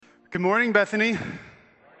Good morning, Bethany.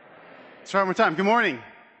 Let's try one more time. Good morning.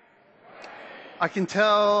 I can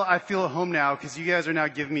tell I feel at home now because you guys are now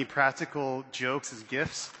giving me practical jokes as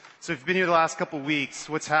gifts. So if you've been here the last couple weeks,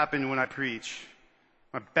 what's happened when I preach?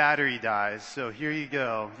 My battery dies. So here you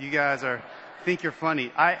go. You guys think you're funny.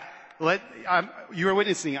 You are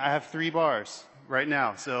witnessing. I have 3 bars right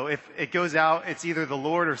now. So if it goes out, it's either the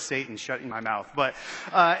Lord or Satan shutting my mouth. But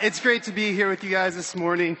it's great to be here with you guys this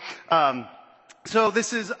morning.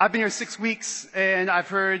 I've been here 6 weeks, and I've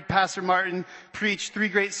heard Pastor Martin preach 3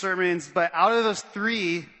 great sermons, but out of those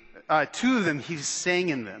 3, 2 of them, he's sang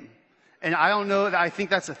in them. And I don't know, I think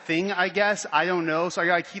that's a thing, I guess. I don't know, so I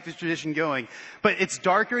gotta keep this tradition going. But it's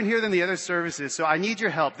darker in here than the other services, so I need your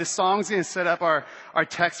help. This song's gonna set up our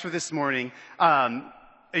text for this morning. Are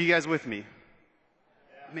you guys with me?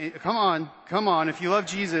 Come on. If you love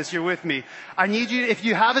Jesus, you're with me. I need you, if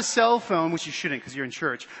you have a cell phone, which you shouldn't because you're in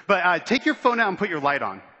church, but take your phone out and put your light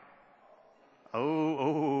on.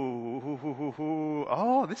 Oh,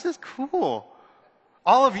 this is cool.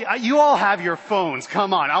 All of you all have your phones.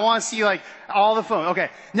 Come on. I want to see all the phones. Okay.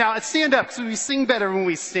 Now stand up because we sing better when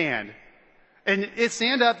we stand. And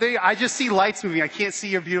stand up there. I just see lights moving. I can't see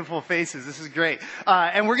your beautiful faces. This is great.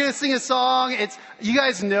 And we're going to sing a song. You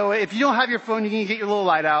guys know it. If you don't have your phone, you can get your little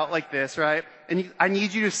light out like this, right? And I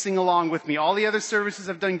need you to sing along with me. All the other services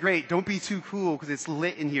have done great. Don't be too cool because it's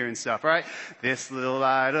lit in here and stuff, right? This little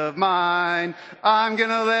light of mine, I'm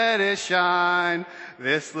going to let it shine.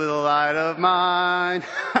 This little light of mine,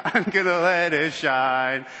 I'm going to let it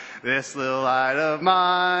shine. This little light of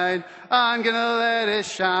mine, I'm gonna let it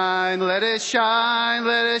shine, let it shine,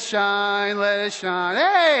 let it shine, let it shine.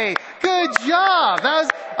 Hey, good job. That was,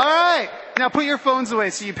 all right. Now put your phones away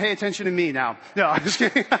so you pay attention to me now. No, I'm just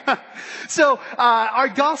kidding. So, our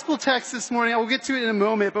gospel text this morning, we'll get to it in a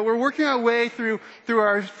moment, but we're working our way through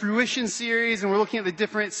our Fruitation series, and we're looking at the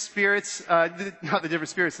different spirits,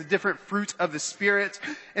 the different fruit of the Spirit.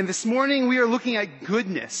 And this morning we are looking at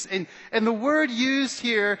goodness. And the word used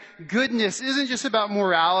here, goodness, isn't just about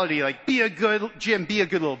morality, like Jim, be a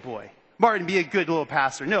good little boy. Martin, be a good little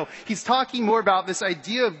pastor. No, he's talking more about this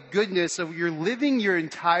idea of goodness, of you're living your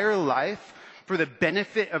entire life for the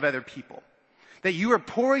benefit of other people. That you are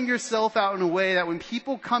pouring yourself out in a way that when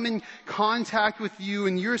people come in contact with you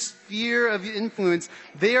in your sphere of influence,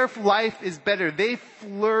 their life is better. They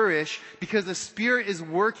flourish because the Spirit is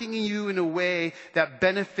working in you in a way that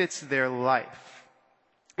benefits their life.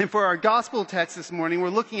 And for our gospel text this morning, we're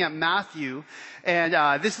looking at Matthew, and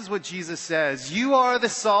this is what Jesus says. You are the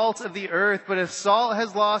salt of the earth, but if salt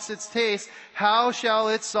has lost its taste, how shall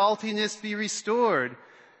its saltiness be restored?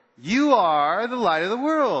 You are the light of the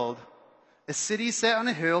world. A city set on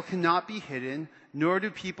a hill cannot be hidden, nor do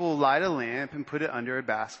people light a lamp and put it under a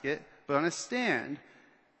basket, but on a stand.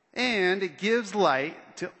 And it gives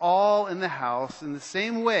light to all in the house. In the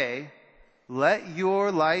same way, let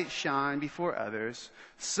your light shine before others,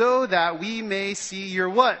 so that we may see your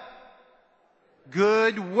what?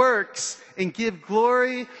 Good works, and give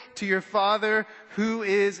glory to your Father who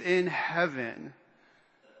is in heaven.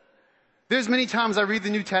 There's many times I read the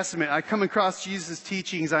New Testament, I come across Jesus'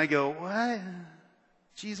 teachings, and I go, what?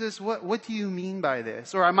 Jesus, what do you mean by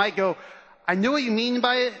this? Or I might go, I know what you mean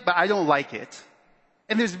by it, but I don't like it.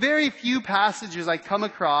 And there's very few passages I come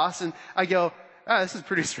across, and I go, this is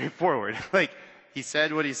pretty straightforward. He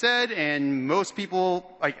said what he said, and most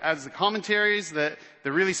people, as the commentaries, the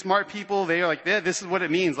really smart people, they are like, yeah, this is what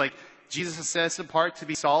it means. Jesus has set us apart to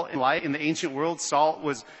be salt and light. In the ancient world, salt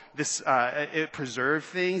was this, it preserved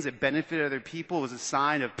things, it benefited other people, it was a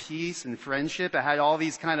sign of peace and friendship. It had all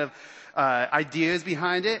these kind of ideas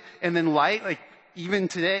behind it. And then light, even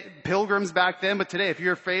today, pilgrims back then, but today, if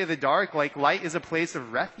you're afraid of the dark, light is a place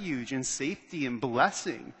of refuge and safety and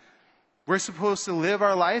blessing. We're supposed to live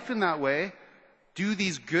our life in that way, do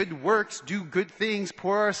these good works, do good things,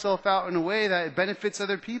 pour ourselves out in a way that it benefits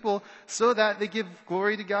other people so that they give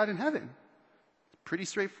glory to God in heaven. Pretty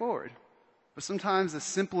straightforward. But sometimes the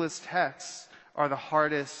simplest texts are the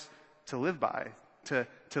hardest to live by, to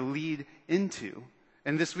lead into.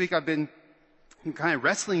 And this week I've been kind of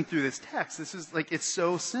wrestling through this text. This is it's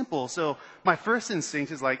so simple. So my first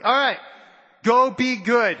instinct is all right, go be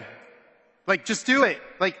good. Just do it.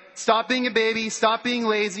 Stop being a baby. Stop being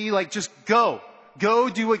lazy. Just go. Go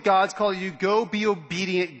do what God's called you. Go be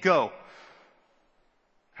obedient. Go.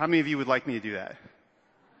 How many of you would like me to do that?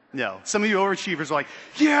 No. Some of you overachievers are like,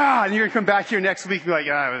 yeah, and you're going to come back here next week and be like,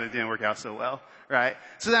 it didn't work out so well, right?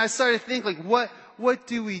 So then I started to think, what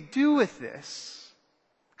do we do with this?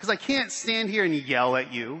 Because I can't stand here and yell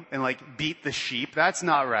at you and like beat the sheep. That's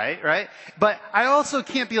not right, right? But I also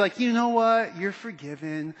can't be like, you know what? You're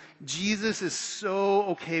forgiven. Jesus is so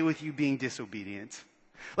okay with you being disobedient.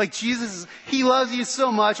 Like Jesus, he loves you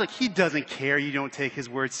so much, like he doesn't care you don't take his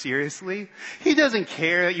word seriously. He doesn't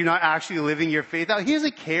care that you're not actually living your faith out. He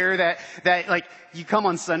doesn't care that like you come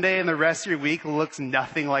on Sunday and the rest of your week looks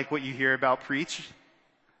nothing like what you hear about preach.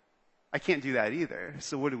 I can't do that either.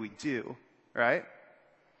 So what do? Right?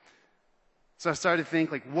 So I started to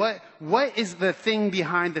think, like, what is the thing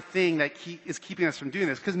behind the thing that is keeping us from doing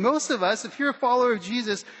this? Because most of us, if you're a follower of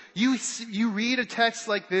Jesus, you read a text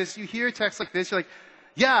like this, you hear a text like this, you're like,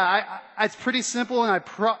 yeah, it's pretty simple, and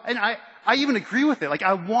I even agree with it. Like,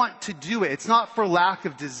 I want to do it. It's not for lack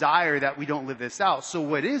of desire that we don't live this out. So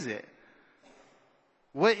what is it?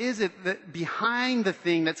 What is it that behind the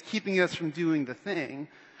thing that's keeping us from doing the thing?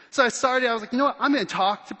 So I was like, you know what? I'm going to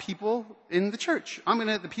talk to people in the church.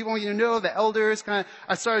 The people I want you to know, the elders,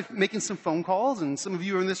 I started making some phone calls, and some of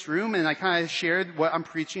you are in this room, and I kind of shared what I'm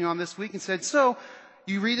preaching on this week and said, so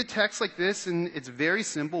you read a text like this, and it's very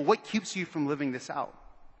simple. What keeps you from living this out?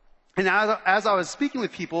 And as I was speaking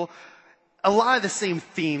with people, a lot of the same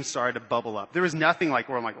themes started to bubble up. There was nothing like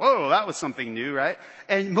where I'm like, whoa, that was something new, right?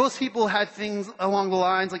 And most people had things along the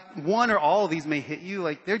lines, like one or all of these may hit you.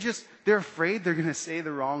 Like they're afraid they're going to say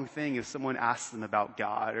the wrong thing if someone asks them about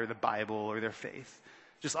God or the Bible or their faith.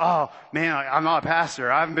 Just, oh man, I'm not a pastor.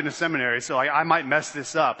 I haven't been to seminary, so I might mess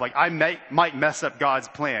this up. Like I might mess up God's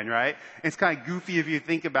plan, right? And it's kind of goofy if you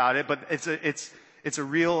think about it, but it's a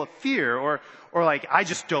real fear, or like, I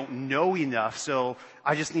just don't know enough, so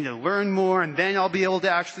I just need to learn more, and then I'll be able to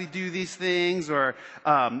actually do these things, or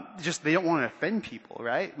just they don't want to offend people,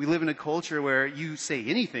 right? We live in a culture where you say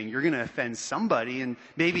anything, you're going to offend somebody, and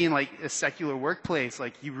maybe in like a secular workplace,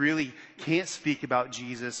 like you really can't speak about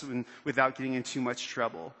Jesus without getting in too much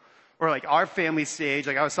trouble. Or like our family stage,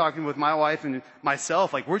 like I was talking with my wife and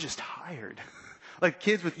myself, like we're just tired. Like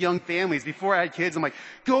kids with young families. Before I had kids, I'm like,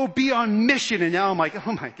 go be on mission. And now I'm like,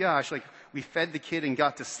 oh my gosh, like we fed the kid and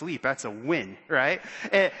got to sleep. That's a win, right?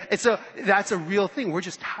 And so that's a real thing. We're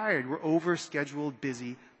just tired. We're overscheduled,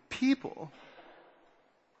 busy people.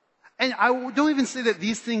 And I don't even say that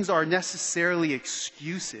these things are necessarily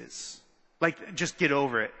excuses. Like, just get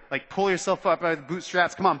over it. Like, pull yourself up by the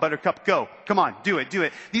bootstraps. Come on, buttercup, go. Come on, do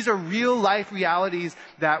it. These are real life realities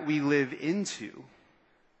that we live into.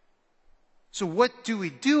 So what do we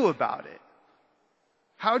do about it?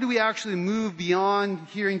 How do we actually move beyond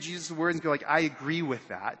hearing Jesus' words and go like, I agree with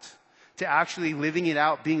that, to actually living it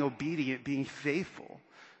out, being obedient, being faithful?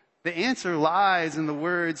 The answer lies in the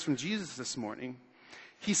words from Jesus this morning.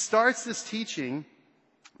 He starts this teaching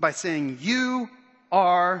by saying, you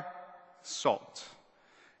are salt.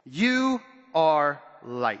 You are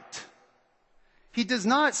light. He does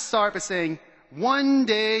not start by saying, one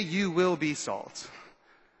day you will be salt.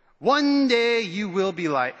 One day you will be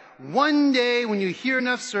light. One day when you hear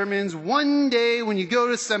enough sermons, one day when you go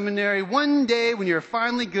to seminary, one day when you're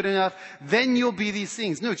finally good enough, then you'll be these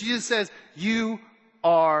things. No, Jesus says, you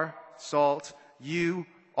are salt. You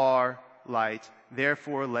are light.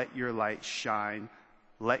 Therefore, let your light shine.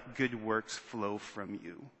 Let good works flow from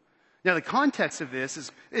you. Now, the context of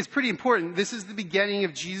this is pretty important. This is the beginning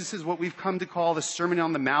of Jesus' what we've come to call the Sermon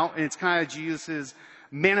on the Mount, and it's kind of Jesus'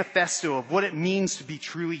 manifesto of what it means to be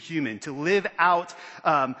truly human, to live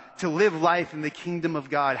life in the kingdom of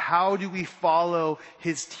God. How do we follow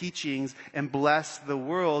his teachings and bless the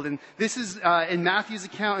world? And this is, in Matthew's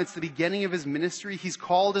account, it's the beginning of his ministry. He's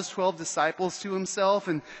called his 12 disciples to himself,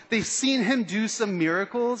 and they've seen him do some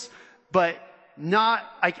miracles, but not,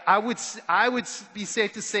 like, I would be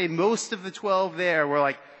safe to say most of the 12 there were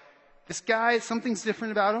like, this guy, something's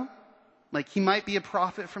different about him. Like, he might be a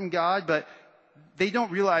prophet from God, but they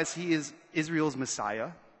don't realize he is Israel's Messiah.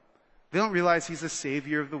 They don't realize he's the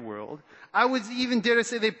Savior of the world. I would even dare to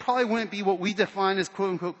say they probably wouldn't be what we define as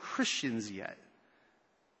quote-unquote Christians yet.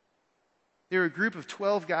 They're a group of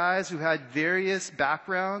 12 guys who had various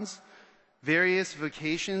backgrounds, various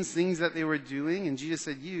vocations, things that they were doing, and Jesus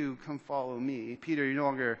said, you, come follow me. Peter, you're no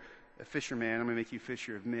longer a fisherman. I'm going to make you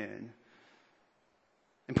fisher of men.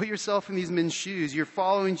 And put yourself in these men's shoes. You're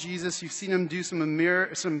following Jesus. You've seen him do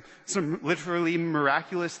some literally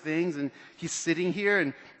miraculous things. And he's sitting here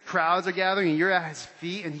and crowds are gathering and you're at his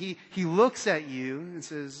feet. And he looks at you and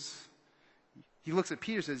says, he looks at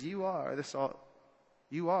Peter and says, you are the salt.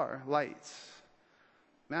 You are light.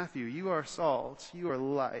 Matthew, you are salt. You are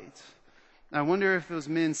light. I wonder if those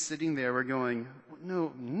men sitting there were going,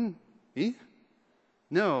 no, me?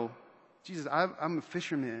 No, Jesus, I'm a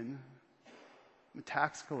fisherman. I'm a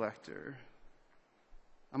tax collector.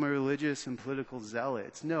 I'm a religious and political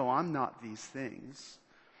zealot. No, I'm not these things.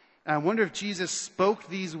 And I wonder if Jesus spoke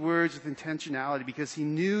these words with intentionality because he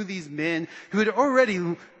knew these men who had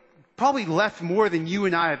already probably left more than you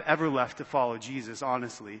and I have ever left to follow Jesus,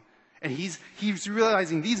 honestly. And he's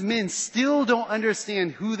realizing these men still don't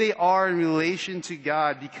understand who they are in relation to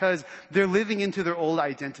God because they're living into their old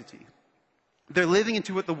identity. They're living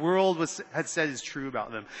into what the world had said is true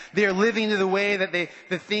about them. They're living into the way that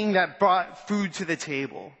the thing that brought food to the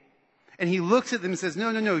table. And he looks at them and says,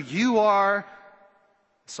 no, you are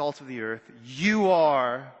salt of the earth. You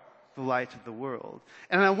are the light of the world.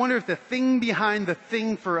 And I wonder if the thing behind the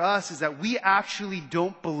thing for us is that we actually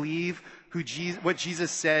don't believe what Jesus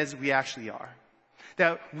says we actually are.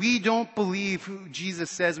 That we don't believe who Jesus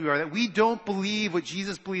says we are. That we don't believe what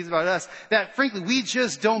Jesus believes about us. That frankly, we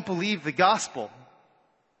just don't believe the gospel.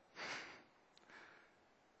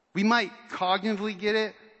 We might cognitively get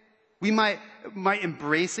it. We might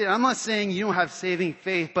embrace it. I'm not saying you don't have saving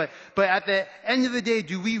faith, but at the end of the day,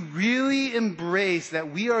 do we really embrace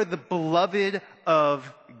that we are the beloved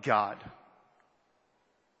of God?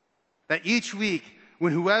 That each week,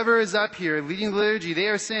 when whoever is up here leading the liturgy, they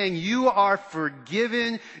are saying, you are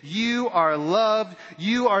forgiven, you are loved,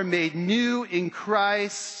 you are made new in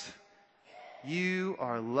Christ, you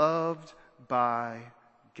are loved by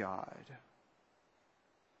God.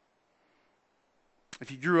 If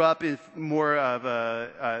you grew up in more of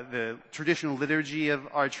the traditional liturgy of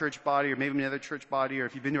our church body, or maybe another church body, or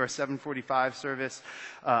if you've been to our 7:45 service,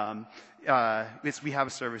 we have a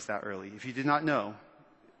service that early. If you did not know,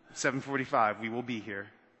 7:45, we will be here,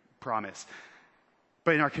 promise.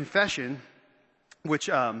 But in our confession, which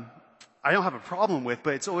I don't have a problem with,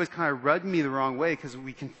 but it's always kind of rubbed me the wrong way because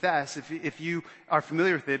we confess. If you are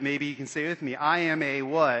familiar with it, maybe you can say with me, I am a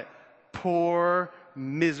what? Poor,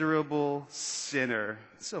 miserable sinner.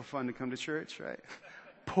 It's so fun to come to church, right?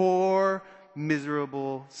 Poor,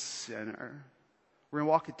 miserable sinner. We're going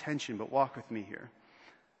to walk attention, but walk with me here.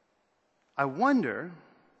 I wonder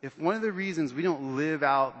if one of the reasons we don't live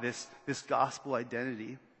out this gospel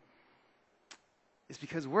identity is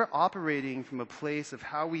because we're operating from a place of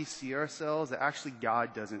how we see ourselves that actually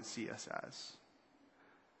God doesn't see us as.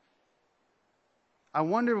 I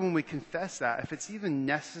wonder when we confess that, if it's even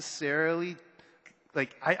necessarily,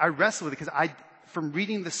 I wrestle with it because from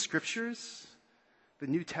reading the scriptures, the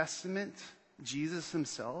New Testament, Jesus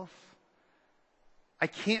himself, I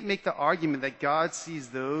can't make the argument that God sees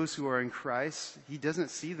those who are in Christ. He doesn't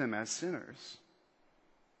see them as sinners.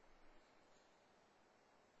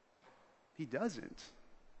 He doesn't.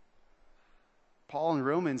 Paul in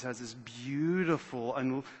Romans has this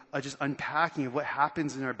beautiful just unpacking of what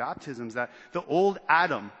happens in our baptisms, that the old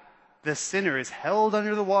Adam, the sinner, is held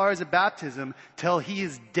under the waters of baptism till he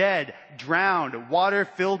is dead, drowned, water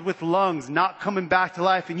filled with lungs, not coming back to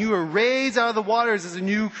life. And you are raised out of the waters as a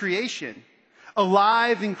new creation,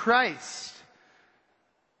 alive in Christ.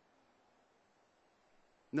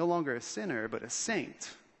 No longer a sinner, but a saint.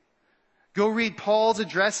 Go read Paul's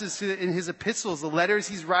addresses in his epistles, the letters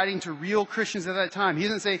he's writing to real Christians at that time. He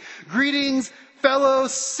doesn't say, greetings, fellow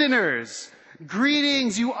sinners.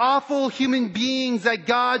 Greetings, you awful human beings that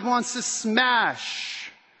God wants to smash.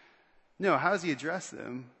 No, how does he address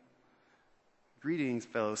them? Greetings,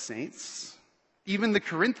 fellow saints. Even the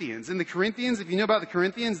Corinthians. In the Corinthians, if you know about the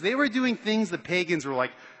Corinthians, they were doing things the pagans were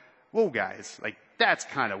like, whoa, guys, that's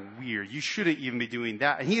kind of weird. You shouldn't even be doing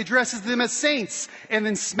that. And he addresses them as saints and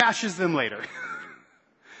then smashes them later.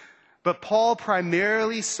 But Paul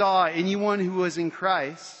primarily saw anyone who was in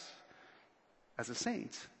Christ as a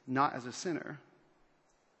saint, not as a sinner.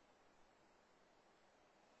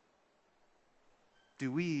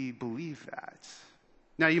 Do we believe that?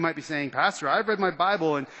 Now you might be saying, Pastor, I've read my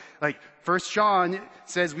Bible and 1 John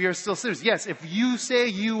says we are still sinners. Yes, if you say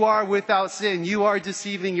you are without sin, you are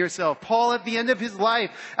deceiving yourself. Paul at the end of his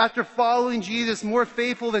life, after following Jesus more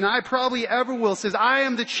faithful than I probably ever will, says, I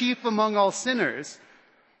am the chief among all sinners,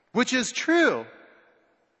 which is true.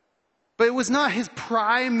 But it was not his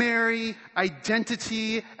primary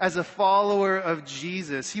identity as a follower of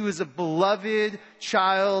Jesus. He was a beloved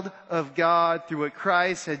child of God through what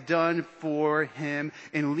Christ had done for him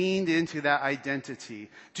and leaned into that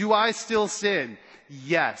identity. Do I still sin?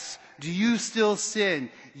 Yes. Do you still sin?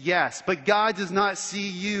 Yes. But God does not see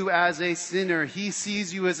you as a sinner. He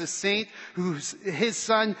sees you as a saint his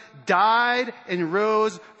son died and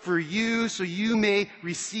rose for you so you may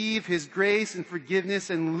receive his grace and forgiveness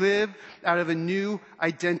and live out of a new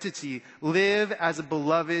identity. Live as a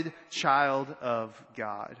beloved child of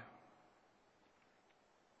God.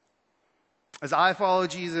 As I follow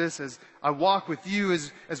Jesus, as I walk with you,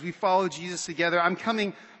 as we follow Jesus together, I'm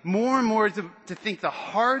coming more and more to think the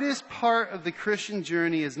hardest part of the Christian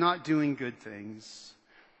journey is not doing good things.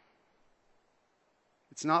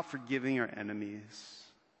 It's not forgiving our enemies.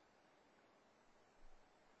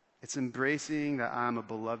 It's embracing that I'm a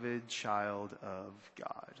beloved child of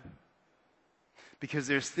God. Because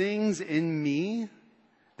there's things in me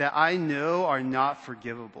that I know are not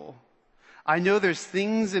forgivable. I know there's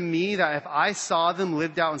things in me that if I saw them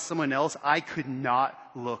lived out in someone else, I could not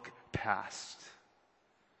look past.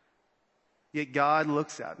 Yet God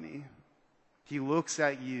looks at me. He looks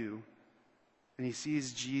at you, and he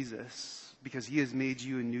sees Jesus because he has made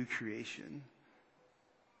you a new creation.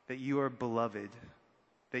 That you are beloved,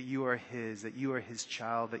 that you are his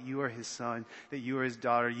child, that you are his son, that you are his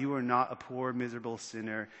daughter. You are not a poor, miserable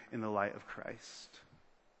sinner in the light of Christ.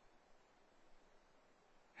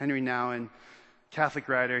 Henry Nouwen, Catholic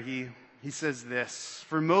writer, he says this: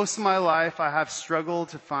 "For most of my life, I have struggled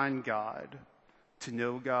to find God, to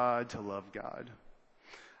know God, to love God.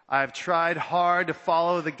 I have tried hard to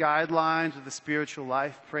follow the guidelines of the spiritual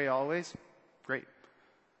life. Pray always. Great.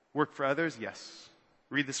 Work for others? Yes.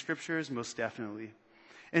 Read the scriptures? Most definitely.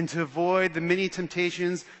 And to avoid the many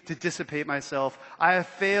temptations to dissipate myself, I have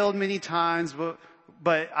failed many times,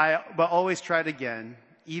 but always tried again,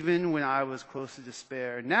 even when I was close to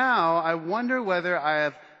despair. Now, I wonder whether I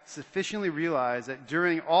have sufficiently realized that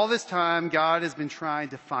during all this time, God has been trying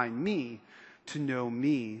to find me, to know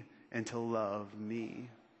me, and to love me.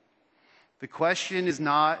 The question is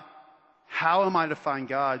not, how am I to find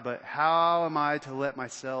God, but how am I to let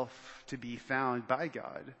myself to be found by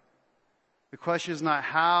God? The question is not,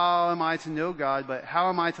 how am I to know God, but how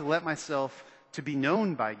am I to let myself to be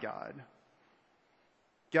known by God?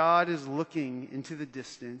 God is looking into the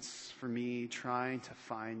distance for me, trying to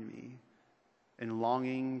find me, and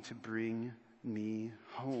longing to bring me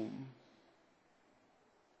home.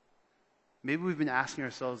 Maybe we've been asking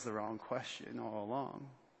ourselves the wrong question all along.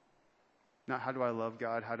 Not how do I love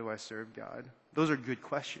God, how do I serve God? Those are good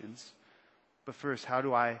questions. But first, how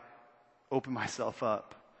do I open myself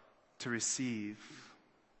up to receive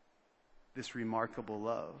this remarkable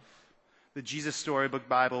love? The Jesus Storybook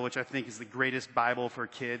Bible, which I think is the greatest Bible for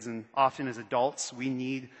kids, and often as adults, we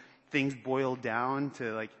need things boiled down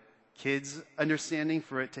to like kids' understanding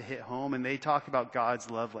for it to hit home, and they talk about God's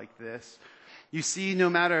love like this. You see, no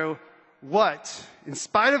matter what, in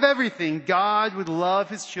spite of everything, God would love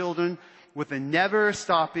his children with a never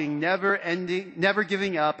stopping, never ending, never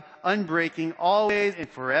giving up, unbreaking, always and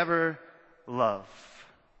forever love.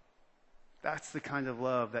 That's the kind of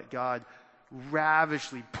love that God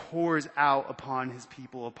ravishly pours out upon his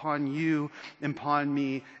people, upon you and upon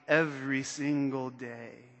me every single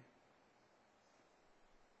day.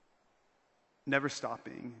 Never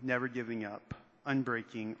stopping, never giving up,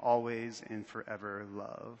 unbreaking, always and forever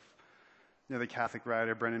love. Another Catholic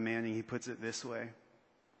writer, Brennan Manning, he puts it this way.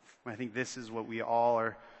 I think this is what we all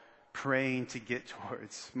are praying to get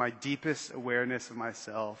towards. My deepest awareness of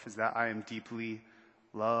myself is that I am deeply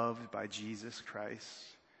loved by Jesus Christ,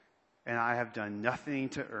 and I have done nothing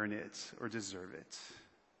to earn it or deserve it.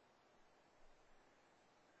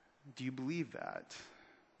 Do you believe that?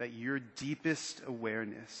 That your deepest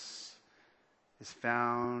awareness is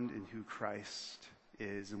found in who Christ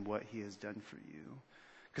is and what he has done for you?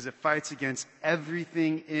 Because it fights against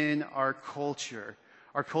everything in our culture.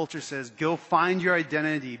 Our culture says, go find your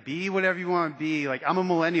identity. Be whatever you want to be. Like, I'm a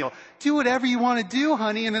millennial. Do whatever you want to do,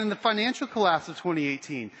 honey. And then the financial collapse of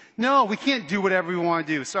 2018. No, we can't do whatever we want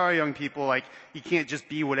to do. Sorry, young people. Like, you can't just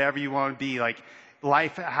be whatever you want to be. Like,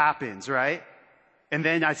 life happens, right? And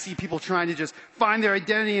then I see people trying to just find their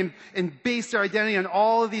identity and base their identity on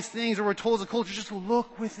all of these things. Or we're told as a culture, just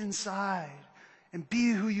look within inside and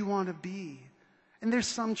be who you want to be. And there's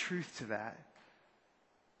some truth to that.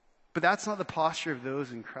 But that's not the posture of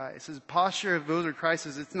those in Christ. The posture of those in Christ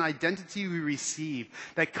is it's an identity we receive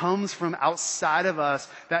that comes from outside of us,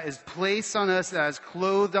 that is placed on us, that is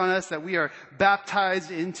clothed on us, that we are baptized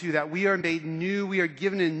into, that we are made new, we are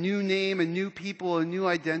given a new name, a new people, a new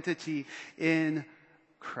identity in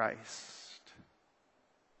Christ.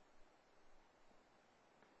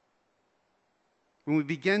 When we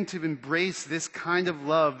begin to embrace this kind of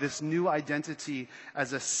love, this new identity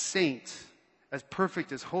as a saint, as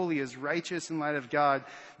perfect, as holy, as righteous in light of God,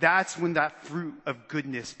 that's when that fruit of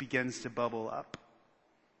goodness begins to bubble up.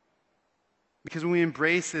 Because when we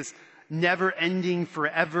embrace this never-ending,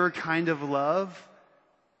 forever kind of love,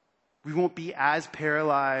 we won't be as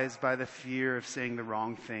paralyzed by the fear of saying the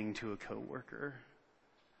wrong thing to a coworker.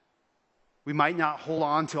 We might not hold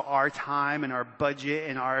on to our time and our budget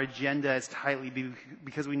and our agenda as tightly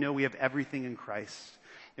because we know we have everything in Christ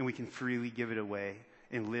and we can freely give it away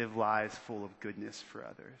and live lives full of goodness for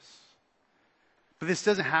others. But this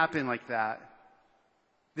doesn't happen like that.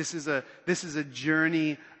 This is a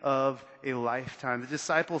journey of a lifetime. The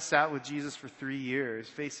disciples sat with Jesus for 3 years,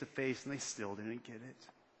 face to face, and they still didn't get it.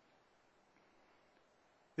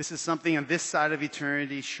 This is something on this side of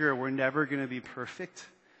eternity. Sure, we're never going to be perfect,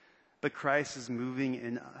 but Christ is moving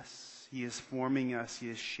in us. He is forming us. He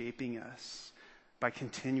is shaping us by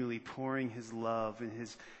continually pouring his love and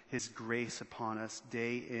his grace upon us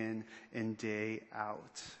day in and day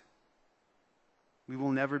out. We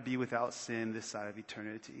will never be without sin this side of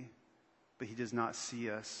eternity, but he does not see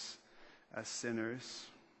us as sinners.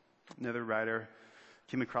 Another writer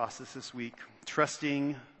came across this week.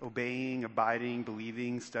 Trusting, obeying, abiding,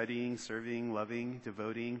 believing, studying, serving, loving,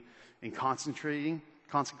 devoting, and consecrating.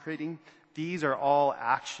 These are all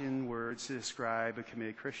action words to describe a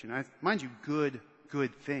committed Christian. Mind you, good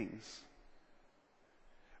things.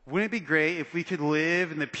 Wouldn't it be great if we could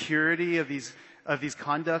live in the purity of these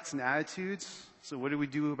conducts and attitudes? So what do we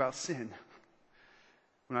do about sin?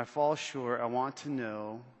 When I fall short, I want to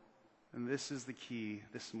know, and this is the key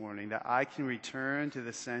this morning, that I can return to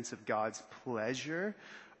the sense of God's pleasure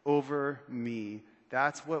over me.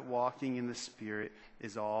 That's what walking in the Spirit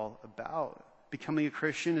is all about. Becoming a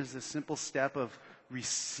Christian is the simple step of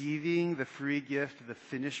receiving the free gift of the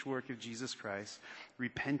finished work of Jesus Christ,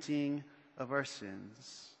 repenting of our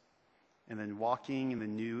sins, and then walking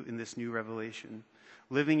in this new revelation.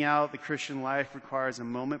 Living out the Christian life requires a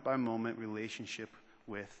moment-by-moment relationship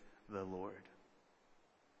with the Lord.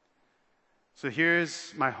 So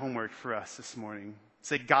here's my homework for us this morning.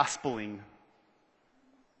 Say gospeling.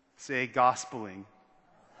 Say gospeling.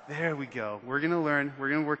 There we go. We're going to learn. We're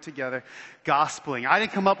going to work together. Gospeling. I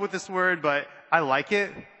didn't come up with this word, but I like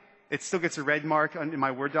it. It still gets a red mark in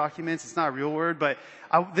my Word documents. It's not a real word, but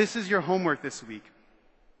this is your homework this week.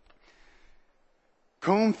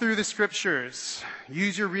 Comb through the scriptures.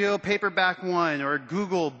 Use your real paperback one or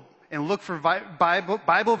Google and look for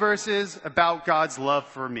Bible verses about God's love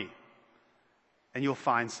for me. And you'll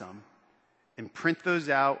find some. And print those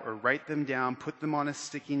out or write them down, put them on a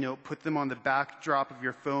sticky note, put them on the backdrop of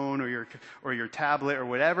your phone or your tablet or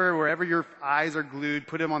whatever, wherever your eyes are glued,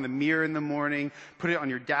 put them on the mirror in the morning, put it on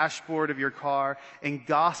your dashboard of your car, and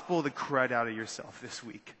gospel the crud out of yourself this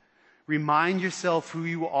week. Remind yourself who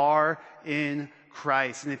you are in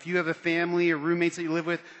Christ. And if you have a family or roommates that you live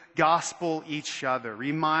with, gospel each other.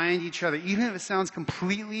 Remind each other, even if it sounds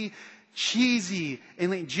completely cheesy.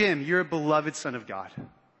 And like, Jim, you're a beloved son of God.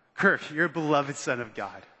 Kirk, you're a beloved son of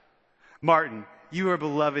God. Martin, you are a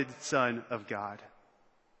beloved son of God.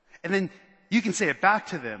 And then you can say it back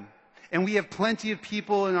to them. And we have plenty of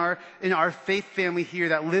people in our faith family here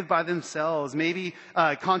that live by themselves. Maybe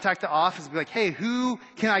contact the office and be like, hey, who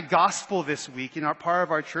can I gospel this week in our part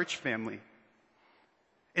of our church family?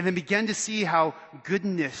 And then begin to see how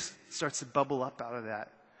goodness starts to bubble up out of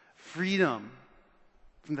that. Freedom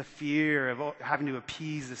from the fear of having to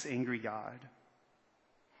appease this angry God.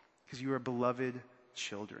 Because you are beloved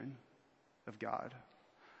children of God.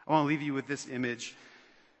 I want to leave you with this image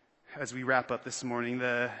as we wrap up this morning.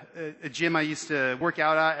 A gym I used to work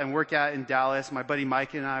out at and work at in Dallas, my buddy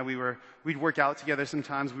Mike and I, we'd work out together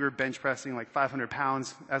sometimes. We were bench pressing like 500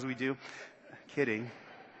 pounds as we do. Kidding.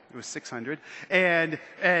 It was 600. And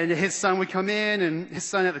his son would come in, and his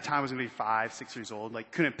son at the time was maybe 5, 6 years old,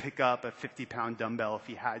 like couldn't pick up a 50-pound dumbbell if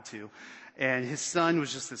he had to. And his son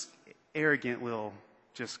was just this arrogant little,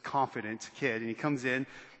 just confident kid. And he comes in,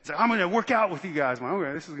 he's like, I'm going to work out with you guys. I'm like,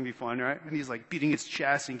 okay, this is going to be fun, right? And he's like beating his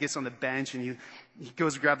chest and gets on the bench, and he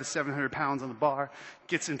goes to grab the 700 pounds on the bar,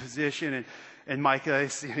 gets in position, and Micah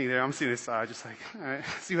is standing there. I'm sitting aside, just like, all right,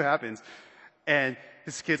 see what happens. And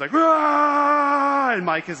his kid's like, "Rah!" And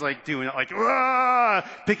Mike is like doing it, like, "Rah!"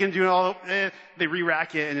 doing all, they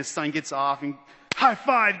re-rack it, and his son gets off and high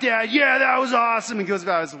five, Dad, yeah, that was awesome, and goes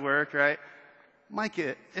about his work, right?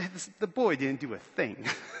 Micah, the boy didn't do a thing,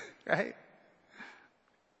 right?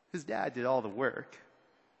 His dad did all the work.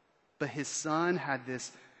 But his son had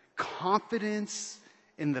this confidence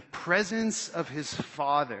in the presence of his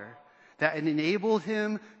father that enabled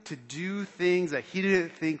him to do things that he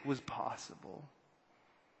didn't think was possible.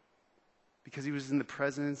 Because he was in the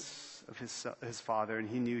presence of his father, and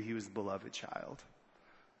he knew he was the beloved child.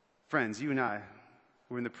 Friends, you and I,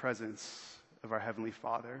 we're in the presence of our Heavenly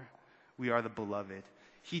Father. We are the beloved.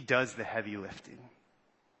 He does the heavy lifting.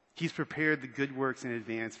 He's prepared the good works in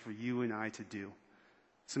advance for you and I to do.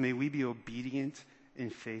 So may we be obedient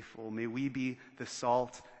and faithful. May we be the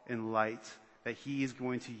salt and light that he is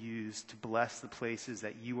going to use to bless the places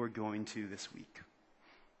that you are going to this week.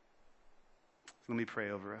 Let me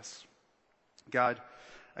pray over us. God,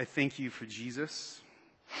 I thank you for Jesus.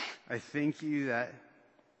 I thank you that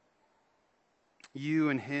you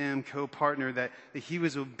and him co-partner, that he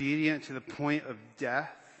was obedient to the point of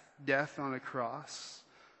death on a cross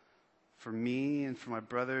for me and for my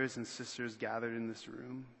brothers and sisters gathered in this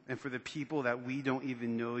room, and for the people that we don't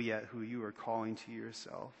even know yet who you are calling to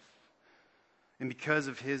yourself. And because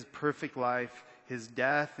of his perfect life, his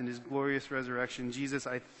death, and his glorious resurrection, Jesus,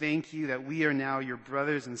 I thank you that we are now your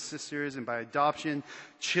brothers and sisters, and by adoption,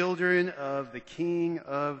 children of the King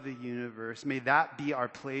of the universe. May that be our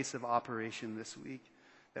place of operation this week,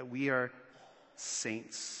 that we are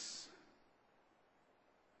saints,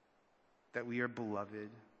 that we are beloved,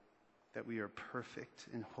 that we are perfect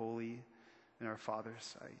and holy in our Father's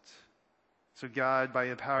sight. So God, by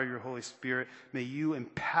the power of your Holy Spirit, may you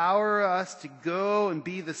empower us to go and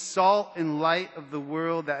be the salt and light of the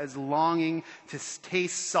world that is longing to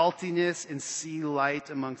taste saltiness and see light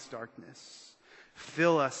amongst darkness.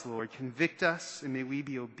 Fill us, Lord. Convict us, and may we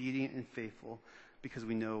be obedient and faithful because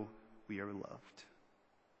we know we are loved.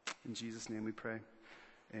 In Jesus' name we pray.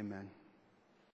 Amen.